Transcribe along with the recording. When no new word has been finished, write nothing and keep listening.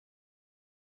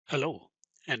Hello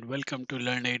and welcome to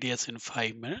Learn Ideas in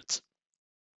 5 minutes.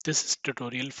 This is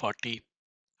tutorial 40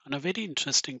 on a very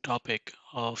interesting topic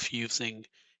of using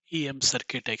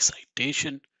EM-Circuit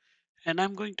Excitation, and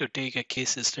I'm going to take a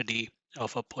case study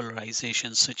of a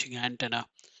polarization switching antenna,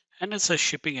 and it's a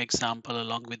shipping example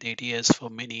along with ADS for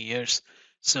many years,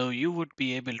 so you would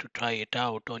be able to try it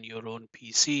out on your own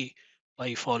PC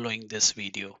by following this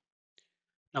video.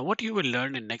 Now what you will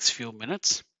learn in next few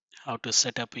minutes, how to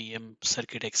set up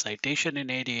EM-Circuit Excitation in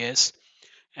ADS.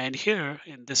 And here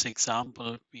in this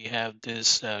example, we have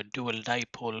this dual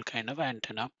dipole kind of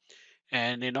antenna.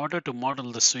 And in order to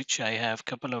model the switch, I have a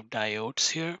couple of diodes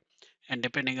here. And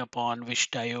depending upon which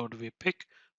diode we pick,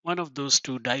 one of those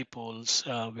two dipoles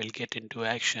will get into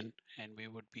action and we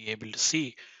would be able to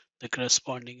see the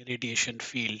corresponding radiation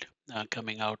field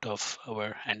coming out of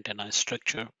our antenna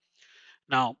structure.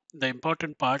 Now, the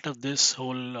important part of this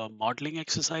whole modeling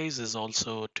exercise is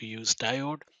also to use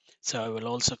diode. So I will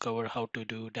also cover how to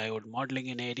do diode modeling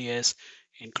in ADS,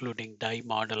 including die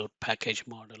model, package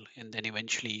model, and then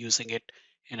eventually using it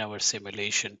in our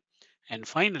simulation. And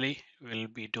finally, we'll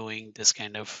be doing this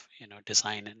kind of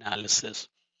design analysis.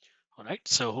 All right,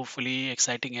 so hopefully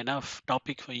exciting enough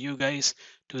topic for you guys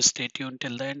to stay tuned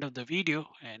till the end of the video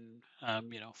and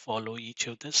follow each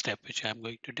of the steps which I'm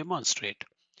going to demonstrate.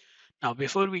 Now,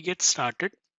 before we get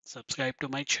started, subscribe to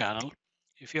my channel.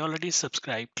 If you already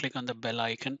subscribed, click on the bell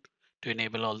icon to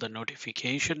enable all the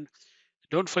notification.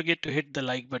 Don't forget to hit the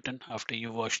like button after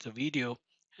you watch the video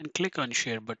and click on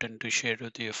share button to share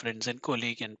with your friends and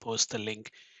colleagues and post the link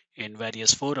in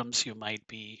various forums you might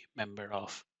be member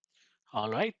of. All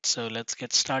right, so let's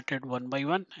get started one by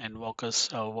one and walk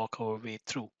our way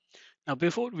through. Now,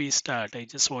 before we start, I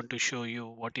just want to show you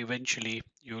what eventually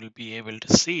you will be able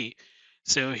to see.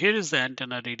 So here is the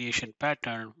antenna radiation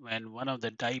pattern when one of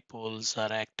the dipoles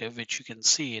are active, which you can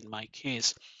see in my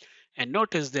case. And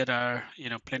notice there are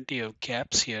plenty of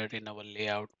gaps here in our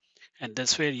layout. And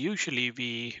that's where usually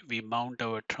we mount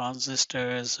our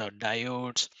transistors or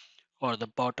diodes or the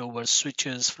bought over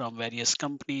switches from various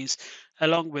companies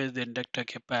along with inductor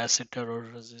capacitor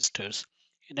or resistors.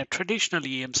 In a traditional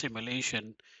EM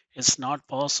simulation, it's not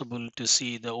possible to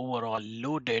see the overall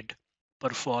loaded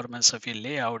performance of your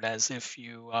layout as if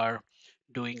you are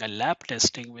doing a lab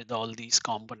testing with all these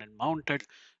component mounted,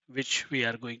 which we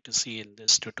are going to see in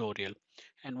this tutorial.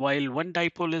 And while one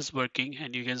dipole is working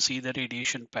and you can see the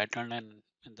radiation pattern and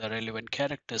the relevant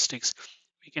characteristics,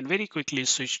 we can very quickly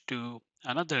switch to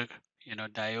another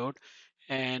diode,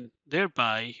 and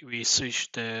thereby we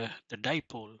switch the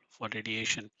dipole for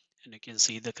radiation, and you can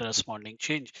see the corresponding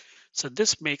change. So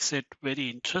this makes it very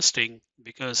interesting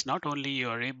because not only you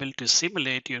are able to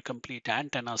simulate your complete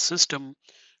antenna system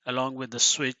along with the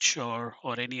switch or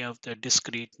any of the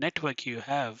discrete network you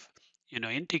have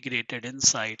integrated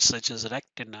inside, such as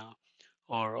rectina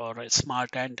or a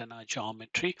smart antenna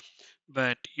geometry,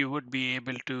 but you would be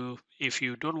able to, if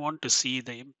you don't want to see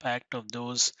the impact of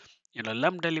those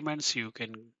lumped elements, you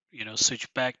can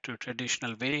switch back to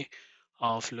traditional way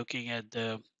of looking at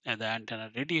the antenna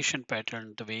radiation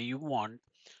pattern the way you want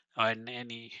and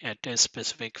any at a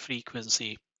specific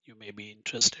frequency you may be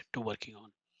interested to working on.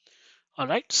 All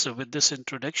right, so with this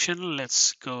introduction,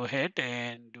 let's go ahead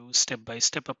and do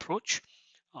step-by-step approach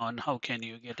on how can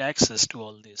you get access to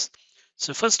all this.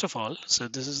 So first of all, so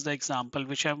this is the example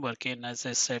which I'm working. As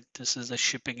I said, this is a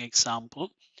shipping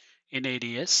example in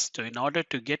ADS. So in order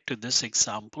to get to this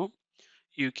example,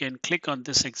 you can click on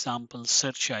this example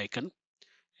search icon,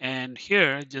 and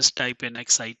here just type in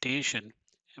excitation.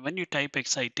 And when you type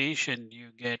excitation, you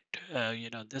get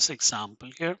this example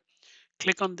here.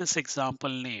 Click on this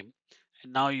example name,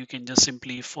 and now you can just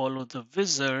simply follow the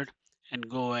wizard and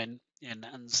go and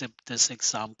unzip this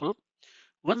example.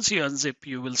 Once you unzip,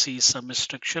 you will see some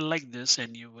structure like this,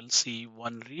 and you will see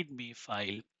one README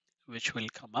file which will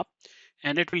come up,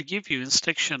 and it will give you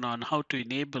instruction on how to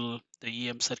enable the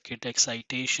EM-Circuit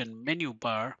Excitation menu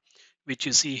bar, which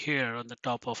you see here on the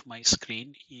top of my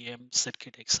screen,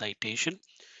 EM-Circuit Excitation.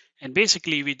 And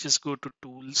basically, we just go to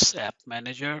Tools, App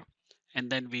Manager, and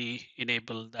then we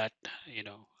enable that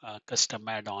custom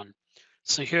add-on.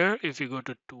 So here, if you go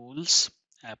to Tools,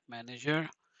 App Manager,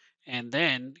 and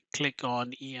then click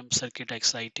on EM-Circuit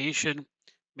Excitation,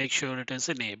 make sure it is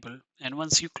enabled. And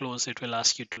once you close, it will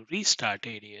ask you to restart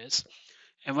ADS.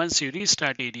 And once you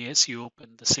restart ADS, you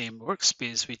open the same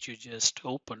workspace which you just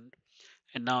opened,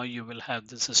 and now you will have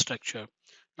this structure.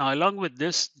 Now, along with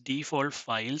this default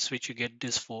files, which you get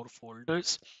these 4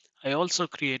 folders, I also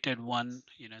created one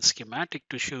schematic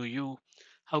to show you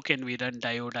how can we run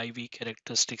diode IV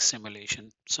characteristic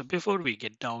simulation. So before we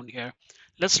get down here,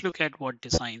 let's look at what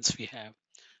designs we have.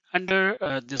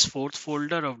 Under this fourth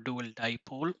folder of dual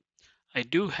dipole, I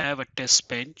do have a test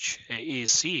bench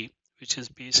AC, which is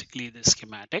basically the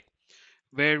schematic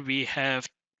where we have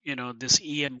this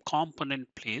EM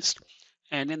component placed,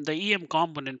 and in the EM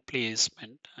component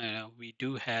placement we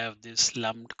do have this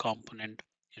lumped component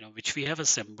which we have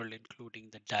assembled, including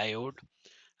the diode,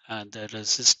 the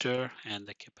resistor and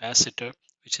the capacitor,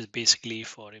 which is basically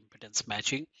for impedance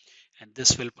matching, and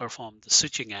this will perform the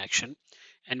switching action.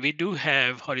 And we do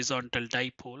have horizontal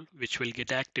dipole which will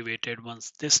get activated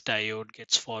once this diode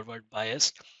gets forward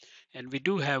biased, and we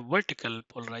do have vertical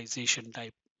polarization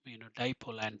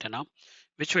dipole antenna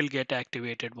which will get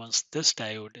activated once this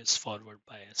diode is forward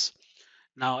biased.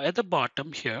 Now at the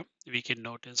bottom here we can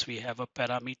notice we have a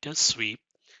parameter sweep,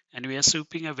 and we are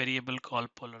sweeping a variable called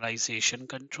polarization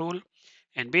control,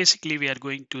 and basically we are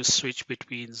going to switch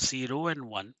between 0 and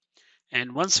 1.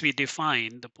 And once we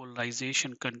define the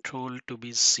polarization control to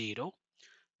be 0,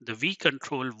 the V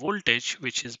control voltage,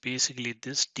 which is basically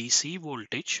this DC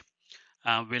voltage,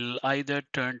 will either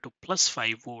turn to plus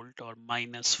 5 volt or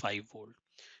minus 5 volt.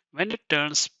 When it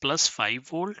turns plus 5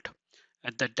 volt,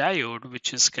 the diode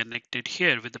which is connected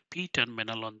here with the P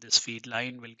terminal on this feed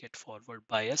line will get forward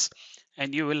bias,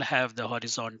 and you will have the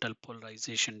horizontal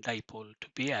polarization dipole to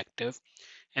be active.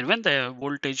 And when the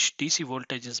voltage, DC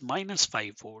voltage, is minus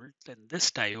 5 volt, then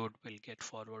this diode will get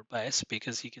forward bias,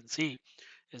 because you can see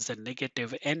is the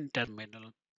negative N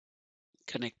terminal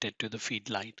connected to the feed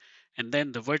line, and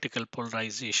then the vertical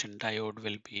polarization diode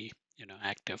will be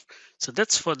active. So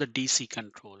that's for the DC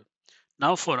control.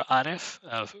 Now for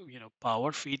RF,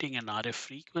 power feeding and RF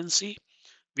frequency,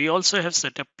 we also have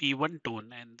set up P1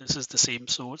 tone, and this is the same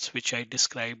source which I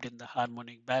described in the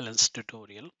harmonic balance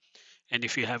tutorial. And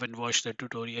if you haven't watched the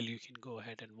tutorial, you can go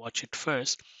ahead and watch it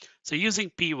first. So using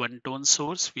P1 tone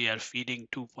source, we are feeding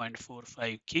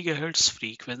 2.45 gigahertz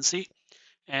frequency,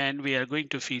 and we are going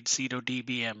to feed 0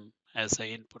 dBm as the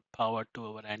input power to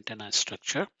our antenna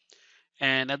structure.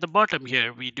 And at the bottom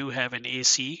here, we do have an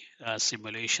AC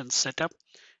simulation setup,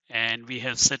 and we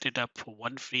have set it up for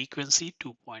one frequency,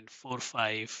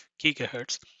 2.45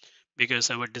 gigahertz, because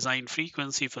our design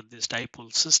frequency for this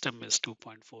dipole system is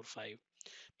 2.45.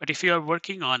 But if you are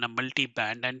working on a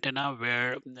multi-band antenna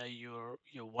where your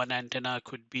one antenna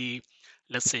could be,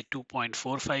 let's say,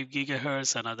 2.45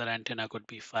 gigahertz, another antenna could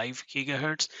be 5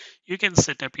 gigahertz, you can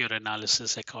set up your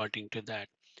analysis according to that.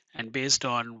 And based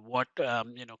on what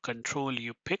control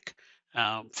you pick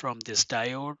from this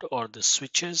diode or the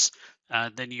switches,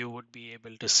 then you would be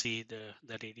able to see the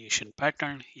radiation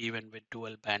pattern even with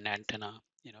dual band antenna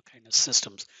kind of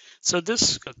systems. So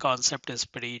this concept is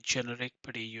pretty generic,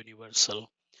 pretty universal.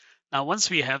 Now, once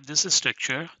we have this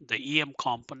structure, the EM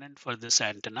component for this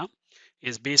antenna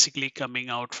is basically coming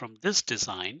out from this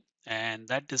design, and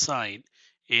that design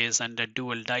is under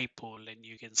dual dipole, and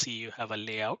you can see you have a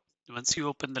layout. Once you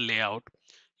open the layout,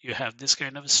 you have this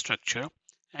kind of structure.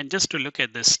 And just to look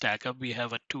at this stack up, we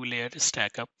have a two-layer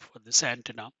stack up for this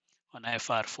antenna on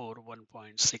FR4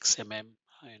 1.6 mm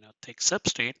thick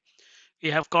substrate. We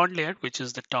have con layer, which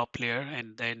is the top layer,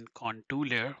 and then con 2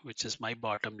 layer, which is my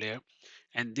bottom layer.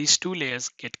 And these two layers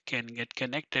can get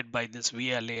connected by this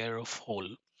via layer of hole.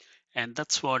 And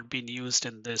that's what been used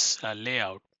in this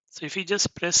layout. So if you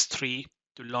just press 3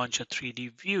 to launch a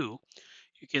 3D view,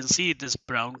 you can see this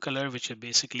brown color, which is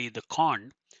basically the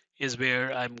con, is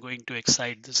where I'm going to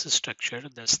excite this structure.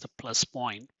 That's the plus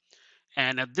point.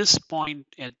 And at this point,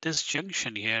 at this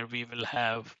junction here, we will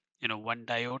have one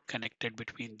diode connected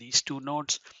between these two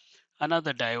nodes,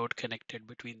 another diode connected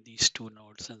between these two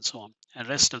nodes, and so on. And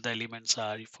rest of the elements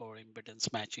are for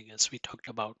impedance matching, as we talked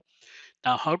about.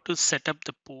 Now, how to set up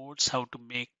the ports, how to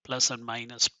make plus and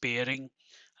minus pairing.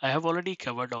 I have already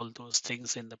covered all those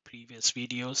things in the previous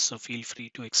videos, so feel free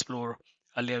to explore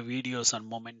earlier videos on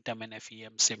momentum and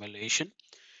FEM simulation.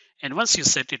 And once you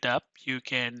set it up, you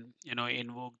can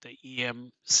invoke the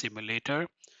EM simulator,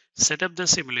 set up the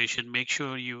simulation, make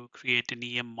sure you create an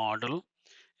EM model.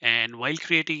 And while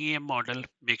creating EM model,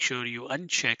 make sure you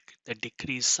uncheck the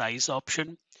decrease size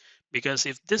option, because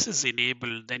if this is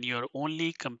enabled, then you're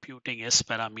only computing S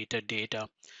parameter data.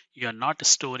 You're not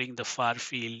storing the far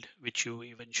field, which you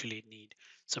eventually need.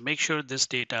 So make sure this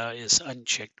data is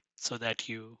unchecked so that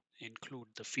you include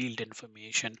the field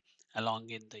information along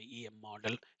in the EM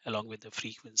model, along with the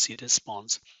frequency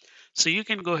response. So you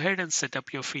can go ahead and set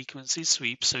up your frequency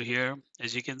sweep. So here,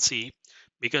 as you can see,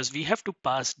 because we have to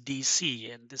pass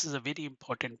DC, and this is a very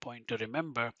important point to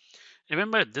remember.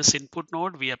 Remember this input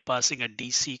node, we are passing a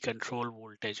DC control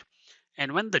voltage.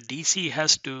 And when the DC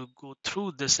has to go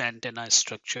through this antenna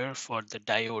structure for the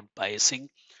diode biasing,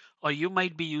 or you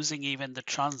might be using even the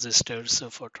transistors. So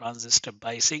for transistor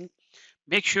biasing,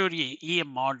 make sure your EM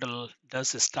model does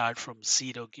start from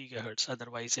 0 gigahertz.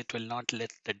 Otherwise, it will not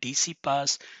let the DC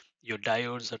pass. Your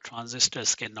diodes or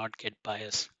transistors cannot get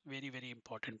biased. Very, very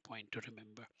important point to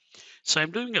remember. So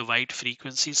I'm doing a wide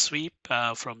frequency sweep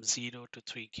from 0 to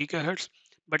 3 gigahertz,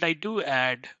 but I do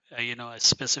add, a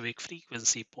specific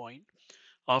frequency point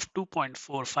of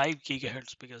 2.45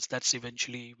 gigahertz because that's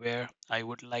eventually where I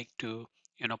would like to,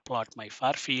 plot my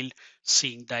far field,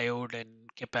 seeing diode and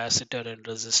capacitor and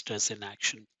resistors in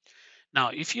action. Now,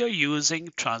 if you're using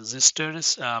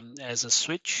transistors as a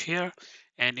switch here,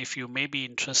 and if you may be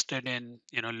interested in,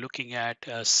 looking at,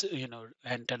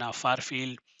 antenna far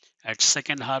field at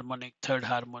second harmonic, third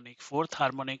harmonic, fourth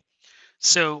harmonic,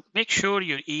 so make sure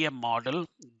your EM model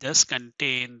does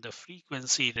contain the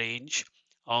frequency range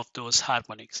of those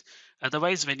harmonics.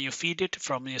 Otherwise, when you feed it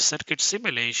from your circuit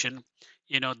simulation,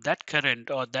 that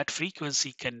current or that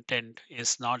frequency content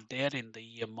is not there in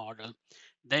the EM model.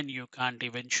 Then you can't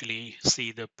eventually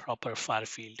see the proper far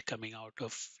field coming out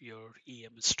of your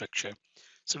EM structure.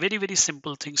 So very, very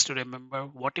simple things to remember.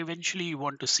 What eventually you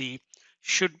want to see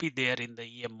should be there in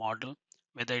the EM model,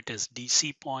 whether it is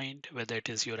DC point, whether it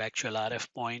is your actual RF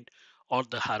point, or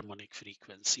the harmonic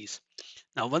frequencies.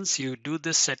 Now, once you do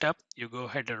this setup, you go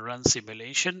ahead and run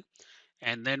simulation.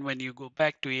 And then when you go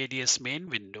back to ADS main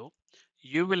window,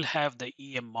 you will have the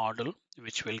EM model,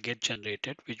 which will get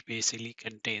generated, which basically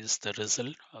contains the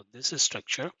result of this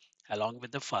structure along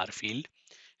with the far field.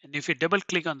 And if you double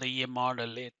click on the EM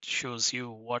model, it shows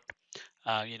you what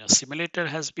simulator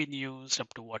has been used,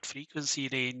 up to what frequency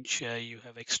range you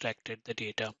have extracted the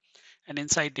data, and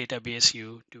inside database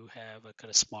you do have a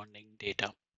corresponding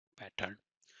data pattern.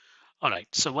 All right,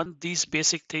 so once these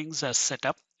basic things are set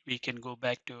up, we can go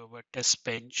back to our test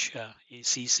bench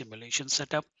AC simulation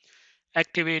setup,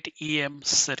 activate EM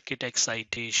circuit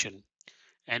excitation.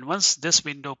 And once this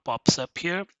window pops up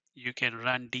here, you can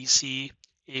run DC,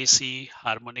 AC,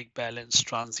 harmonic balance,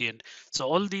 transient. So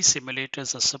all these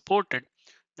simulators are supported.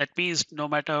 That means no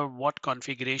matter what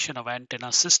configuration of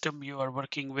antenna system you are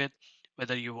working with,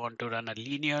 whether you want to run a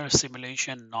linear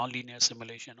simulation, non-linear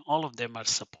simulation, all of them are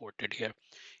supported here.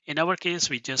 In our case,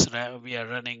 we are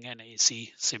running an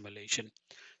AC simulation.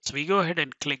 So we go ahead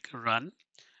and click run,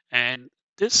 and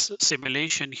this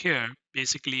simulation here,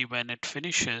 basically when it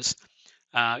finishes,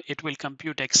 it will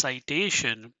compute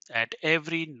excitation at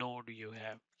every node you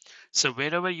have. So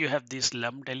wherever you have these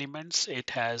lumped elements, it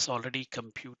has already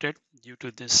computed due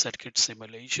to this circuit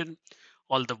simulation,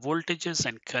 all the voltages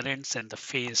and currents and the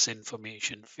phase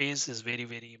information. Phase is very,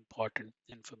 very important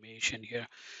information here.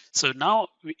 So now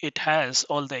it has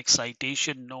all the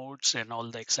excitation nodes and all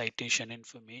the excitation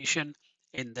information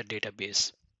in the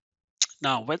database.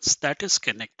 Now, once that is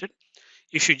connected,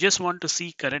 if you just want to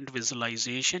see current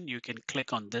visualization, you can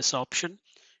click on this option.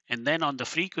 And then on the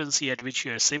frequency at which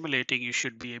you are simulating, you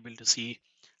should be able to see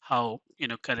how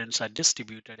currents are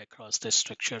distributed across the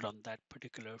structure on that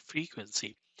particular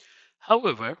frequency.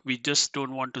 However, we just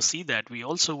don't want to see that. We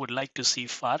also would like to see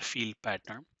far field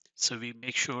pattern. So we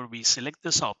make sure we select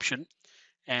this option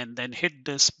and then hit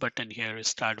this button here,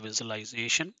 start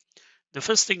visualization. The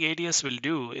first thing ADS will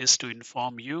do is to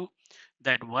inform you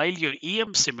that while your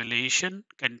EM simulation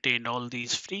contained all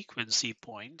these frequency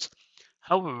points,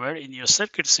 however, in your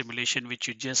circuit simulation, which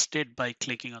you just did by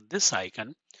clicking on this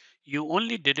icon, you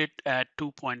only did it at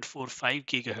 2.45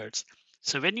 gigahertz.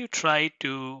 So when you try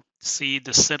to see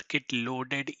the circuit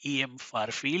loaded EM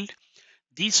far field,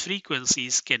 these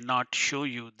frequencies cannot show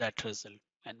you that result,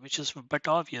 and which is but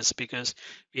obvious because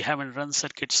we haven't run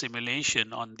circuit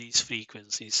simulation on these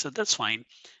frequencies. So that's fine.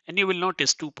 And you will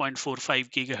notice 2.45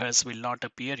 gigahertz will not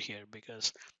appear here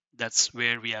because that's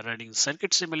where we are running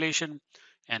circuit simulation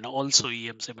and also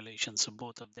EM simulation. So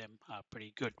both of them are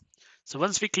pretty good. So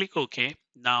once we click OK,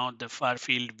 now the far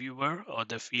field viewer or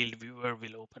the field viewer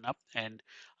will open up. And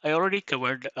I already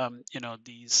covered,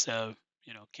 these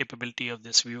capability of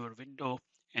this viewer window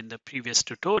in the previous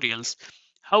tutorials.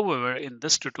 However, in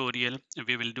this tutorial,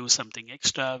 we will do something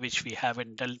extra which we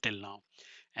haven't done till now,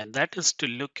 and that is to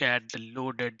look at the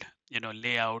loaded,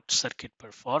 layout circuit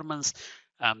performance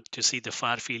to see the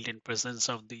far field in presence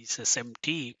of these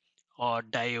SMT or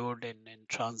diode and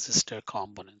transistor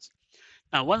components.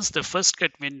 Now, once the first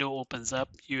cut window opens up,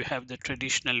 you have the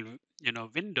traditional,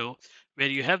 window where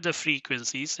you have the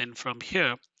frequencies, and from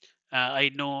here I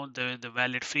know the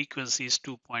valid frequency is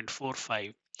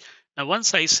 2.45. Now,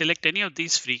 once I select any of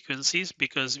these frequencies,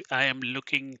 because I am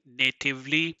looking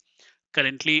natively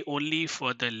currently only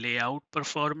for the layout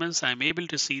performance, I'm able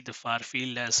to see the far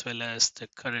field as well as the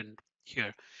current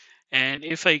here. And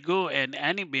if I go and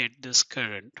animate this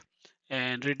current,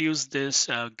 and reduce this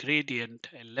gradient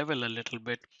level a little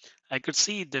bit, I could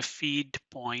see the feed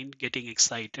point getting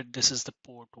excited. This is the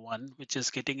port 1 which is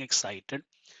getting excited.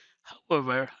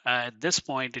 However, at this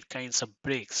point it kind of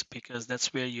breaks because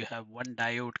that's where you have one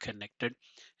diode connected,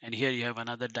 and here you have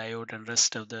another diode and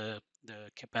rest of the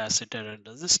capacitor and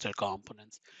resistor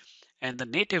components. And the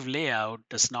native layout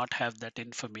does not have that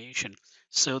information.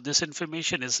 So this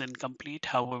information is incomplete.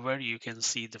 However, you can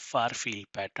see the far field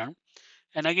pattern.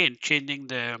 And again, changing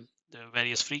the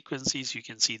various frequencies, you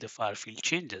can see the far field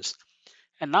changes.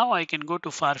 And now I can go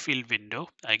to far field window.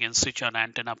 I can switch on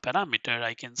antenna parameter.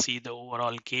 I can see the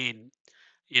overall gain,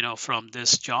 from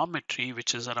this geometry,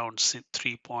 which is around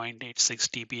 3.86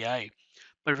 dBi.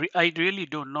 But I really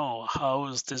don't know how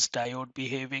is this diode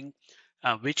behaving,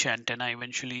 which antenna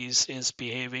eventually is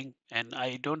behaving, and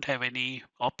I don't have any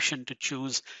option to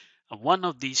choose one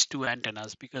of these two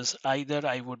antennas because either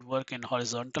I would work in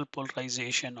horizontal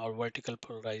polarization or vertical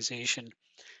polarization,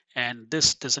 and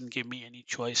this doesn't give me any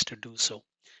choice to do so.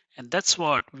 And that's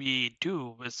what we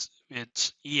do with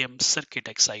EM circuit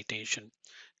excitation.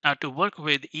 Now to work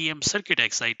with EM circuit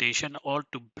excitation or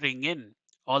to bring in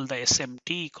all the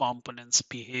SMT components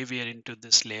behavior into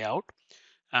this layout,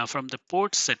 from the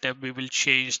port setup, we will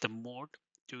change the mode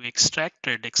to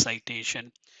extracted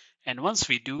excitation. And once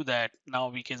we do that, now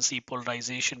we can see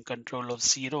polarization control of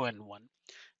 0 and 1.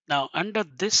 Now under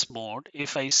this mode,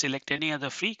 if I select any other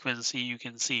frequency, you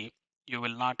can see you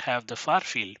will not have the far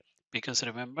field because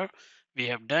remember, we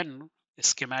have done a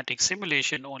schematic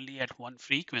simulation only at one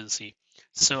frequency.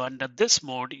 So under this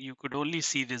mode, you could only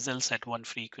see results at one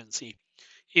frequency.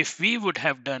 If we would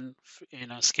have done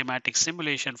schematic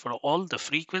simulation for all the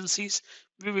frequencies,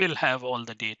 we will have all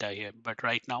the data here. But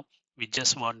right now, we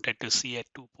just wanted to see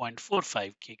at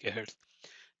 2.45 gigahertz.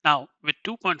 Now, with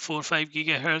 2.45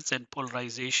 gigahertz and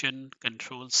polarization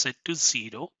control set to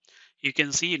 0, you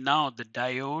can see now the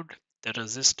diode, the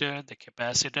resistor, the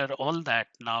capacitor, all that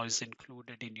now is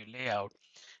included in your layout.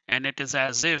 And it is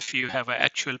as if you have an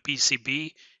actual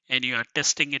PCB and you are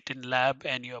testing it in lab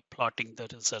and you are plotting the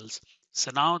results. So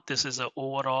now this is an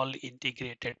overall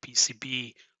integrated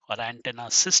PCB or antenna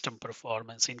system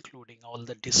performance, including all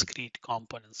the discrete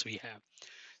components we have.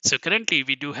 So currently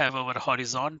we do have our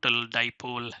horizontal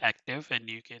dipole active and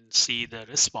you can see the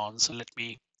response. So let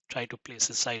me try to place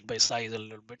it side by side a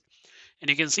little bit. And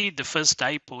you can see the first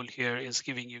dipole here is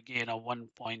giving you gain of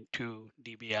 1.2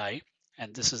 dBi,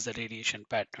 and this is the radiation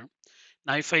pattern.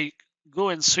 Now if I go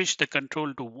and switch the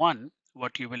control to 1,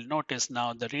 what you will notice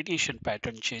now the radiation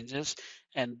pattern changes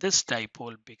and this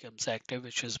dipole becomes active,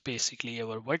 which is basically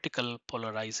our vertical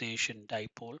polarization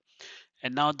dipole.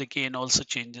 And now the gain also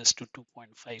changes to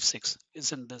 2.56.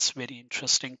 Isn't this very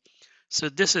interesting? So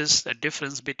this is the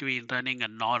difference between running a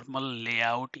normal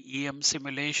layout EM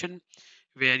simulation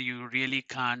where you really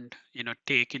can't,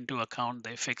 take into account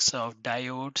the effects of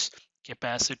diodes,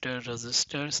 capacitor,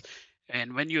 resistors.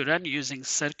 And when you run using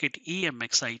circuit EM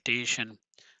excitation,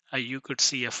 you could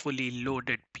see a fully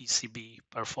loaded PCB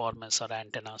performance or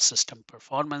antenna system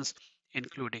performance,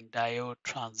 including diode,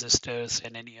 transistors,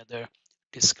 and any other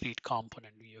discrete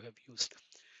component you have used.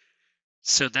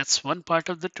 So that's one part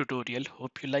of the tutorial.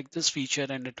 Hope you like this feature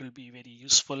and it will be very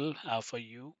useful for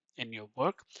you in your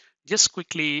work. Just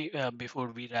quickly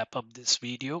before we wrap up this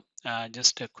video,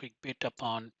 just a quick bit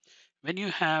upon when you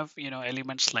have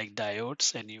elements like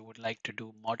diodes and you would like to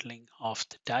do modeling of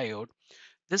the diode.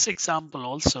 This example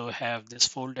also have this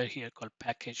folder here called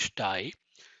package die.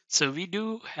 So we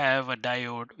do have a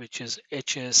diode which is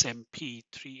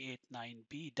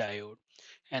HSMP389B diode,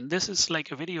 and this is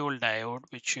like a very old diode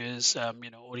which is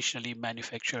originally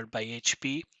manufactured by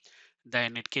HP.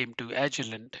 Then it came to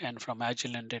Agilent, and from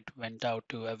Agilent it went out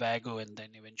to Avago and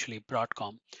then eventually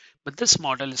Broadcom. But this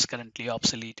model is currently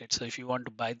obsoleted. So if you want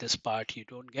to buy this part, you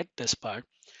don't get this part.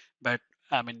 But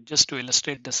I mean, just to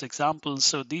illustrate this example,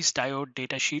 so these diode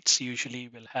data sheets usually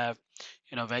will have,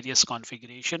 various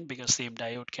configuration because same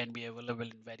diode can be available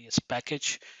in various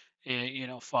package,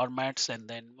 formats, and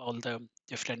then all the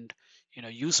different,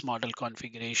 use model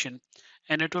configuration.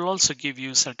 And it will also give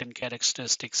you certain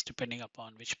characteristics depending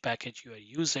upon which package you are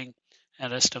using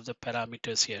and rest of the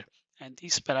parameters here. And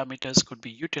these parameters could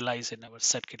be utilized in our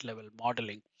circuit level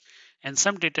modeling. And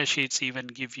some data sheets even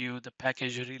give you the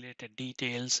package related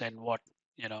details and what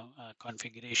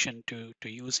configuration to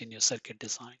use in your circuit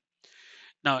design.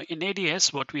 Now in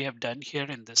ADS, what we have done here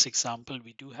in this example,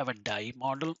 we do have a die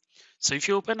model. So if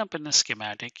you open up in a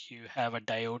schematic, you have a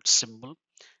diode symbol,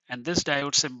 and this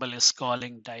diode symbol is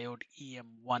calling diode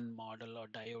EM1 model or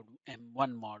diode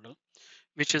M1 model,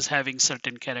 which is having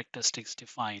certain characteristics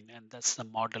defined, and that's the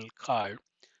model card.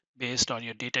 based on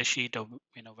your data sheet or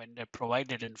vendor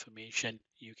provided information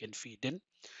you can feed in.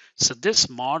 So this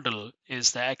model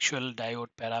is the actual diode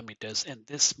parameters, and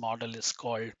this model is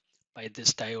called by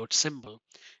this diode symbol.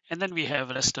 And then we have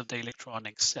rest of the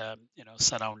electronics,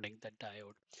 surrounding the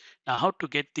diode. Now, how to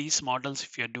get these models?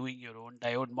 If you're doing your own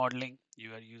diode modeling,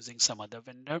 you are using some other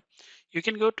vendor, you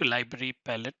can go to library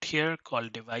palette here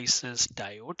called devices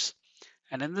diodes.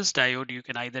 And in this diode, you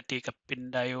can either take a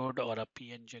pin diode or a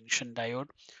PN junction diode.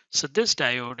 So this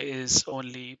diode is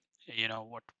only,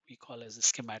 what we call as a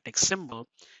schematic symbol,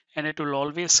 and it will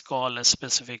always call a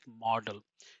specific model.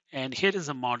 And here is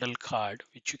a model card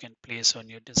which you can place on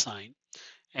your design.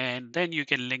 And then you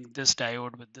can link this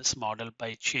diode with this model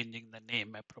by changing the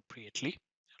name appropriately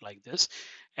like this.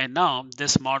 And now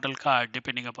this model card,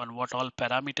 depending upon what all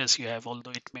parameters you have,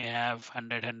 although it may have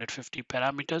 100, 150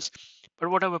 parameters, but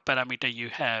whatever parameter you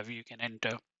have, you can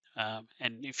enter.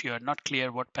 And if you are not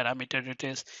clear what parameter it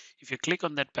is, if you click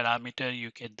on that parameter,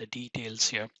 you get the details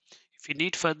here. If you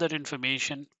need further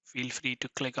information, feel free to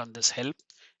click on this help,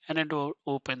 and it will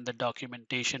open the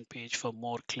documentation page for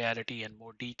more clarity and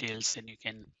more details, and you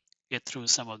can get through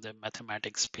some of the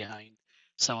mathematics behind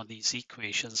some of these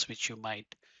equations which you might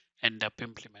end up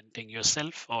implementing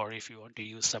yourself, or if you want to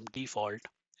use some default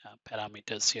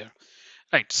parameters here.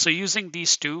 Right, so using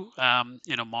these two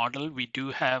model, we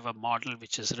do have a model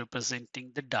which is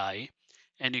representing the die,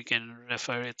 and you can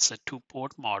refer it's a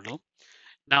two-port model.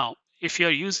 Now, if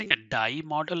you're using a die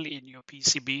model in your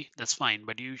PCB, that's fine.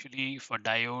 But usually for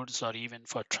diodes or even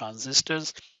for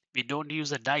transistors, we don't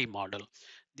use a die model.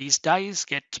 These dies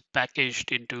get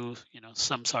packaged into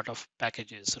some sort of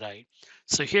packages, right?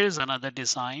 So here's another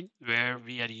design where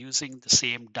we are using the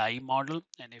same die model.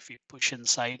 And if we push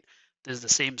inside, there's the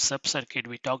same sub-circuit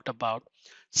we talked about.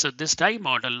 So this die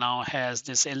model now has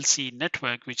this LC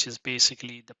network, which is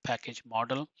basically the package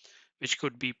model, which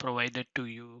could be provided to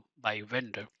you by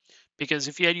vendor. Because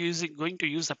if you are going to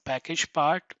use a package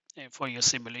part for your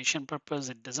simulation purpose,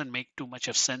 it doesn't make too much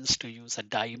of sense to use a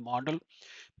die model,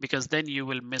 because then you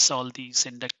will miss all these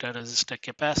inductor, resistor,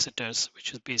 capacitors,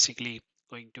 which is basically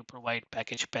going to provide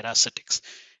package parasitics.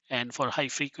 And for high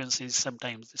frequencies,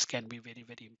 sometimes this can be very,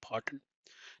 very important.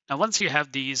 Now, once you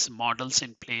have these models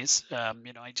in place,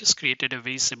 I just created a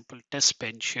very simple test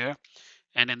bench here.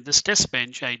 And in this test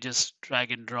bench, I just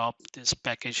drag and drop this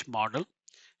package model.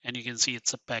 And you can see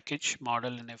it's a package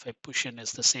model. And if I push in,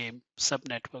 it's the same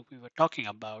subnetwork we were talking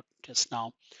about just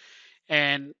now.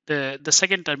 And the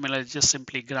second terminal is just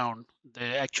simply ground.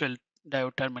 The actual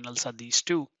diode terminals are these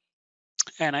two.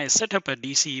 And I set up a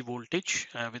DC voltage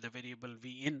with a variable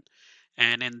V in.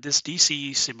 And in this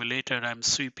DC simulator, I'm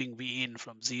sweeping V in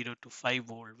from 0 to 5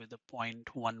 volt with a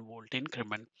 0.1 volt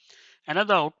increment.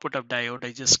 Another output of diode,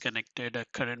 I just connected a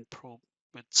current probe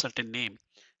with certain name,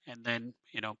 and then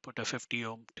put a 50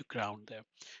 ohm to ground there.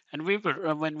 And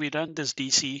when we run this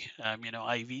DC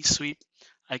IV sweep,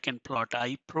 I can plot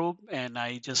I probe, and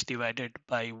I just divided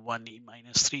by 1 e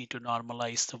minus 3 to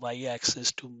normalize the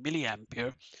y-axis to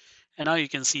milliampere. And now you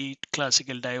can see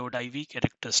classical diode IV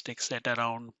characteristics at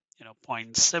around zero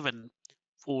point 0.7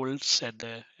 volts at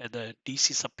the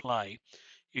DC supply.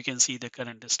 You can see the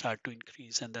current start to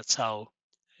increase, and that's how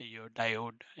your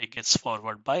diode gets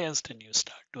forward biased and you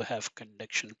start to have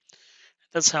conduction.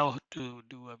 That's how to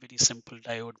do a very simple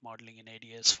diode modeling in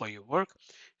ADS for your work,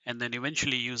 and then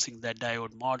eventually using that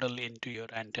diode model into your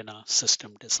antenna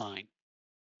system design.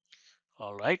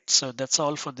 All right, so that's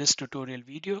all for this tutorial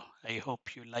video. I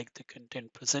hope you like the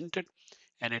content presented,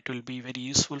 and it will be very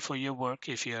useful for your work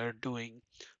if you are doing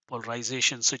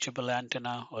polarization switchable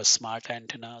antenna or smart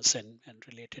antennas and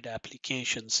related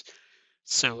applications.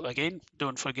 So again,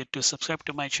 don't forget to subscribe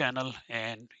to my channel,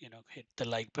 and hit the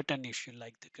like button if you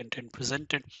like the content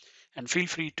presented, and feel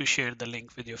free to share the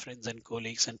link with your friends and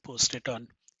colleagues and post it on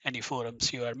any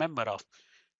forums you are a member of.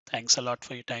 Thanks a lot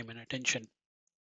for your time and attention.